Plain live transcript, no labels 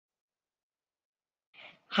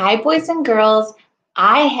Hi, boys and girls.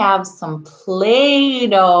 I have some Play-Doh.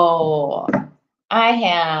 I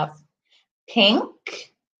have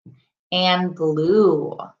pink and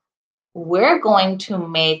blue. We're going to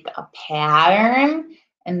make a pattern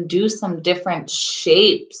and do some different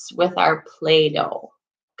shapes with our Play-Doh.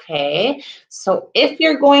 Okay, so if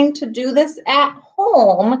you're going to do this at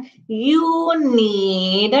home, you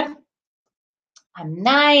need a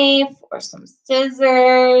knife or some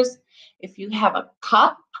scissors. If you have a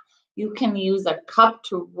cup, you can use a cup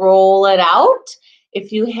to roll it out.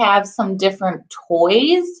 If you have some different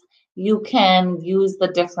toys, you can use the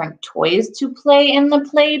different toys to play in the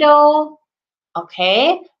Play-Doh.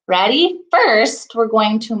 Okay, ready? First, we're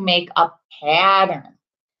going to make a pattern.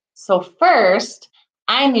 So first,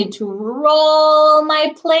 I need to roll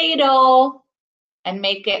my Play-Doh and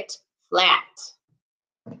make it flat.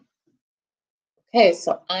 Okay,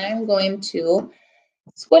 so I'm going to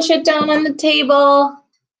squish it down on the table,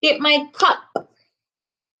 get my cup,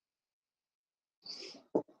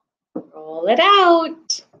 roll it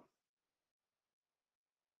out.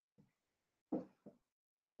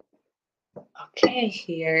 Okay,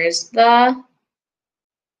 here's the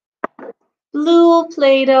blue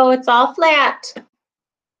Play-Doh. It's all flat.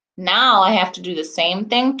 Now I have to do the same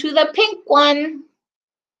thing to the pink one.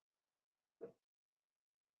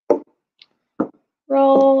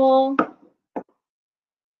 Roll.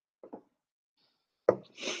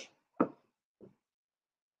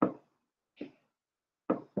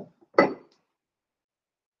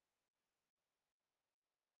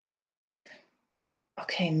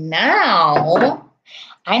 Okay, now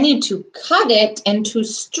I need to cut it into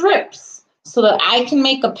strips so that I can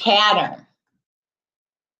make a pattern.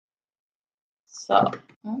 So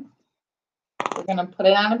we're going to put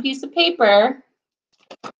it on a piece of paper.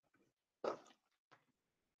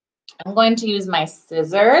 I'm going to use my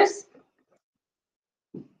scissors.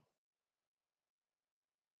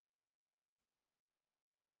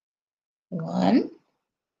 One,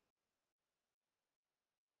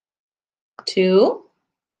 two,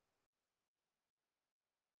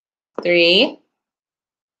 three,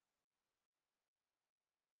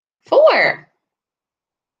 four.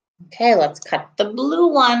 Okay, let's cut the blue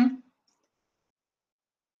one.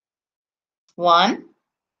 One,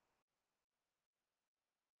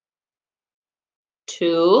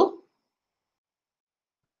 two,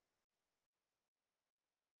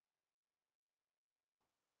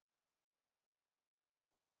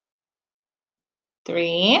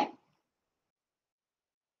 three,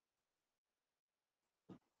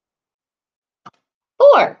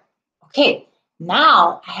 four. Okay,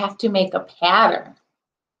 now I have to make a pattern.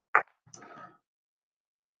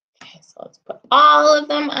 Okay, so let's put all of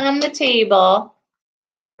them on the table.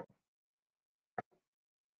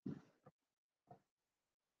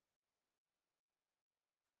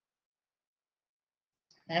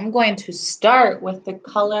 I'm going to start with the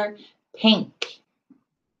color pink.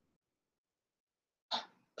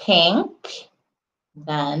 Pink,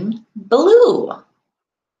 then blue.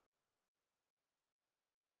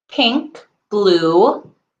 Pink, blue,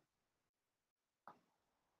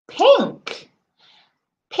 pink.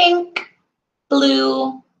 Pink,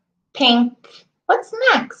 blue, pink. What's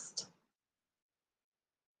next?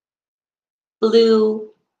 Blue,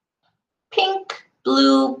 pink,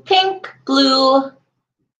 blue, pink, blue,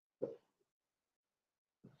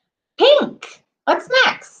 pink. What's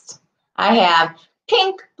next? I have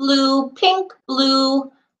pink, blue, pink,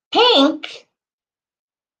 blue, pink.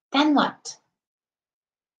 Then what?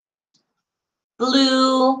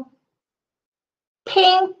 Blue,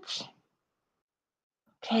 pink.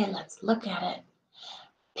 Okay, let's look at it.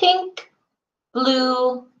 Pink,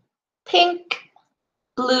 blue, pink,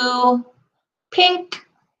 blue, pink,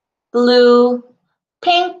 blue,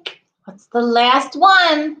 pink. What's the last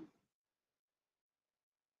one?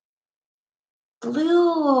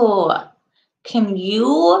 Blue. Can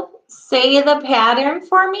you say the pattern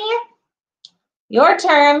for me? Your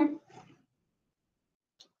turn.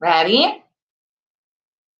 Ready?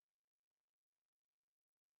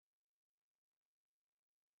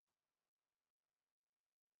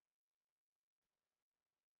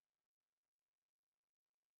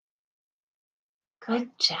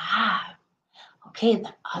 Good job. Okay,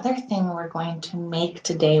 the other thing we're going to make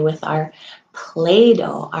today with our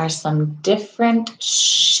Play-Doh are some different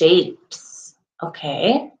shapes.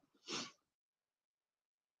 Okay?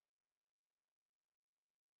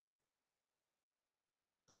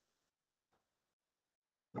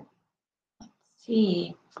 Let's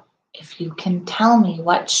see if you can tell me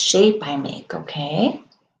what shape I make, okay?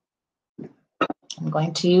 I'm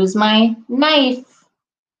going to use my knife.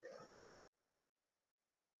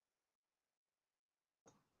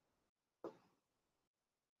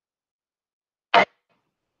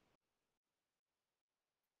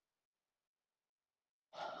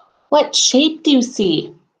 What shape do you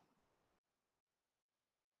see?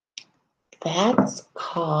 That's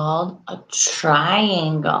called a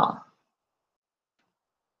triangle.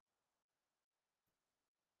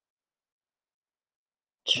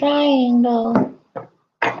 Triangle.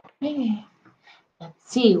 Okay. Let's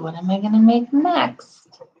see, what am I going to make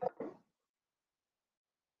next?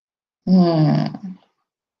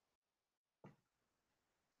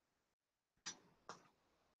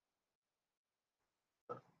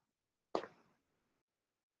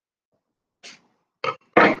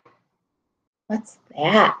 What's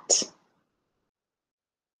that?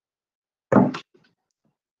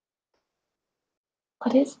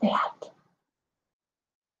 What is that?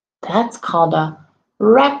 That's called a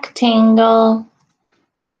rectangle.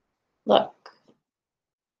 Look.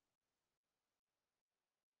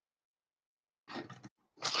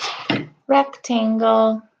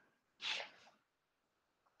 Rectangle.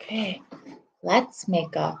 Okay, let's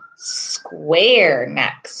make a square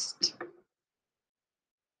next.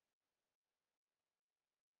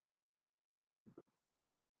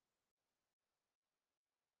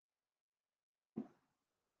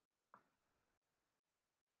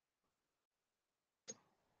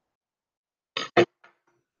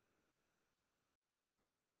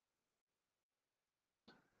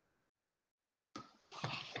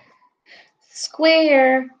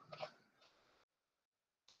 Square.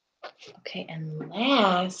 Okay, and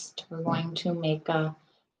last, we're going to make a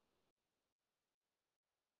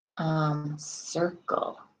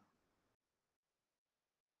circle.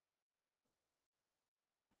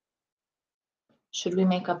 Should we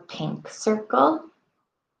make a pink circle?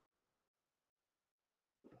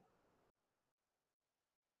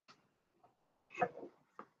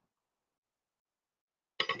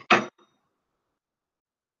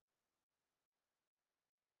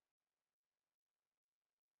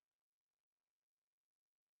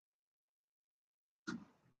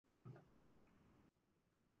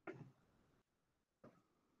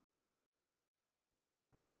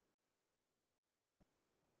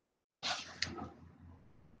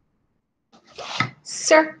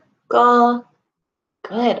 Circle.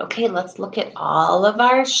 Good. Okay, let's look at all of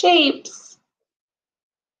our shapes.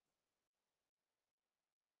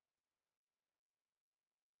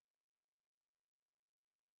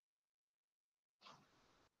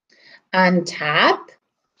 On top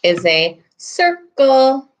is a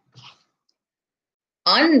circle.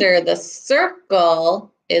 Under the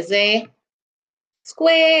circle is a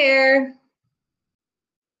square.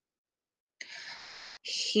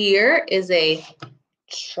 Here is a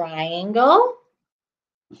triangle.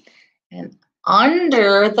 And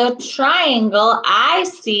under the triangle, I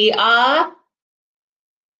see a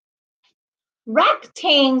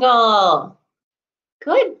rectangle.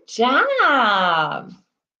 Good job.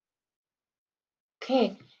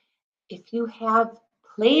 Okay, if you have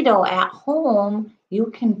Play-Doh at home, you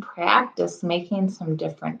can practice making some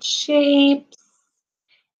different shapes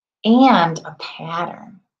and a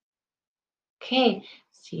pattern. Okay,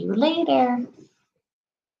 see you later.